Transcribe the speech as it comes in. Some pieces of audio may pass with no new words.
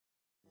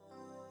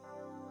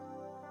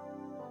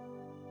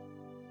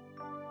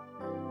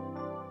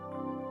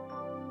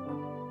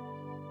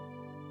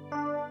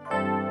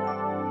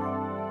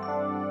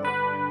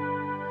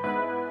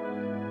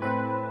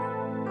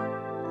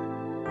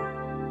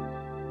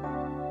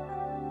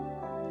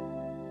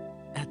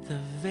the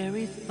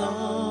very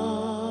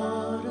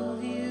thought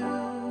of you,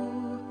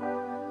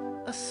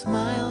 a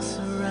smile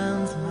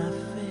surrounds my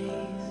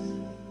face.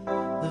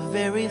 The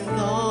very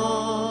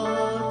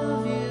thought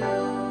of you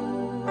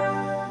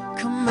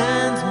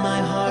commands my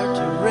heart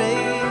to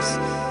race,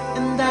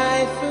 and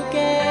I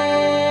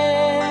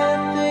forget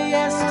the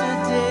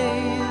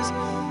yesterdays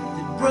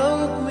that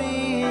broke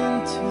me in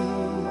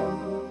two,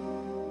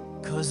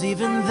 'cause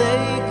even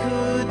they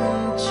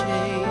couldn't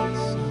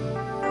chase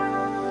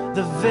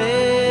the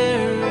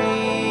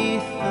very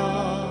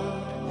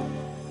thought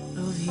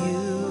of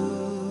you.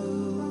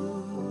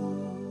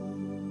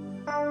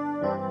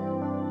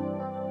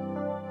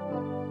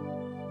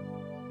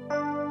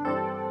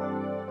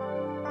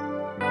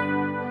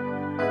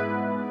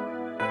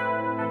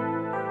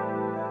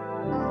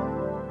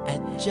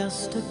 At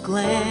just a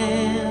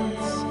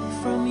glance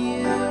from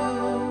you,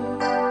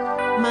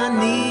 my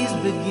knees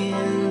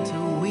begin to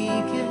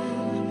weaken.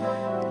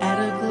 At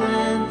a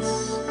glance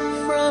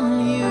from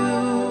you,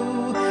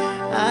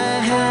 I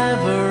have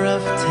a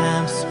rough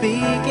time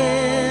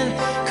speaking,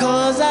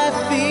 'cause I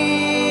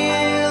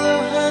feel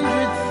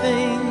 100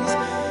 things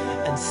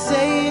and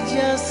say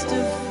just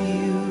a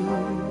few,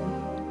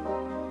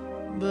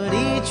 but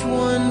each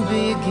one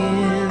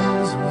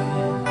begins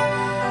with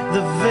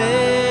the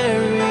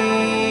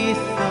very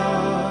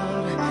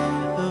thought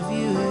of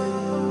you.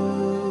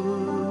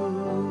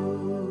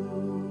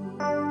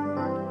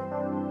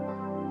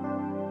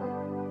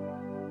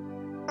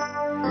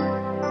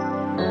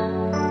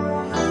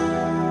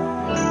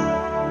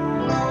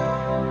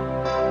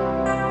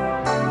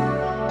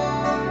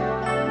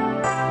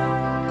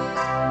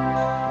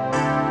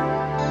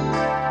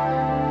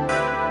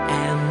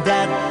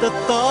 At the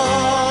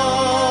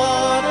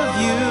thought of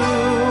you,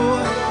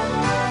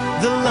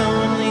 the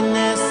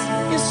loneliness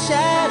is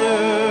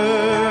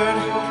shattered,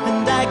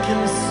 and I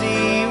can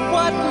see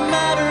what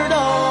mattered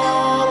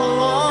all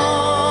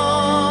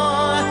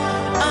along.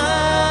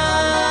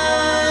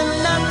 I'm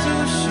not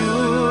too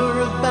sure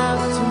about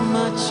too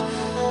much,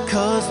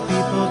 'cause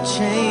people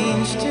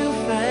change too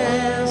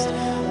fast,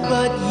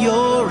 but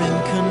you're in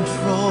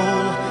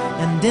control,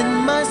 and in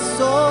my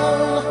soul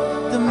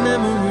the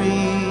memory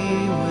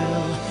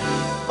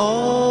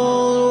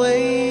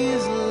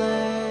always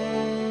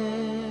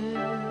last.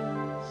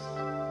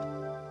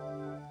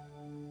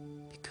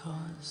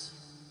 Because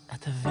at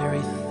the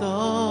very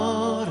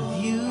thought of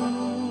you,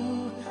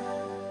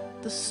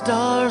 the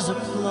stars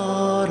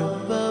applaud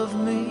above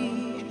me,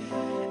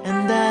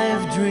 and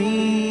I've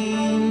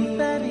dreamed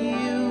that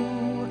you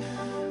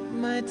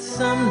might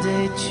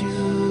someday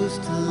choose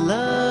to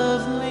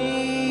love me.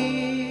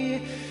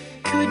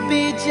 Could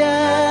be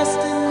just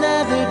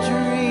another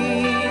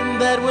dream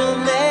that will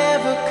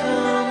never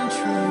come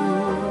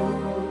true,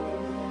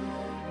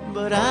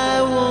 but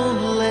I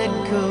won't let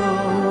go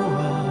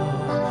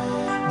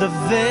of the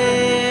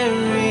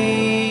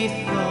very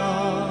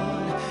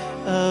thought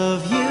of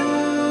you.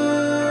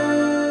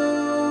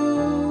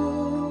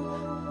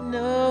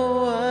 No,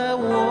 I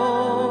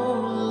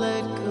won't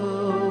let go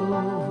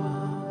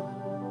of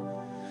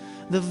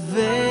the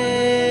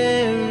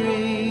very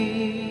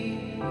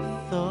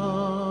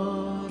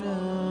thought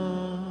of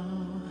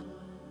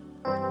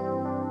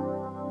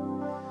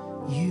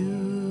you.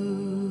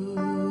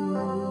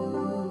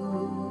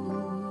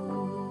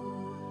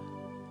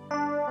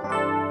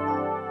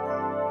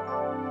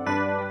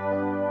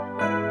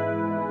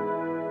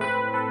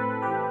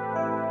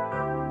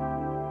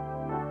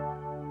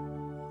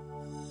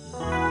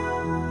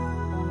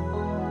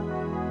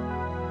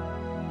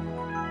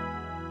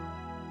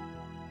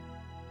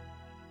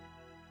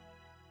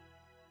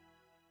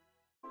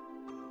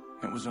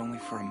 It was only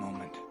for a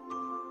moment,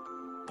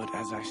 but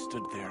as I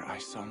stood there, I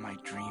saw my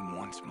dream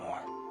once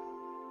more.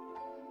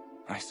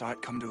 I saw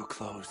it come to a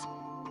close.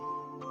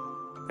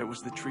 There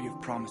was the tree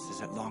of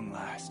promises at long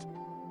last,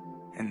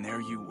 and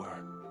there you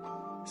were,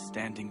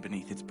 standing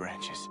beneath its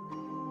branches,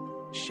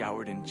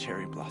 showered in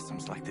cherry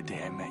blossoms like the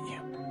day I met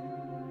you.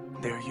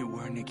 There you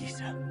were,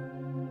 Nagisa,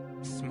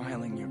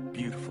 smiling your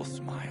beautiful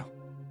smile,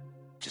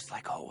 just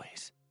like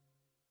always.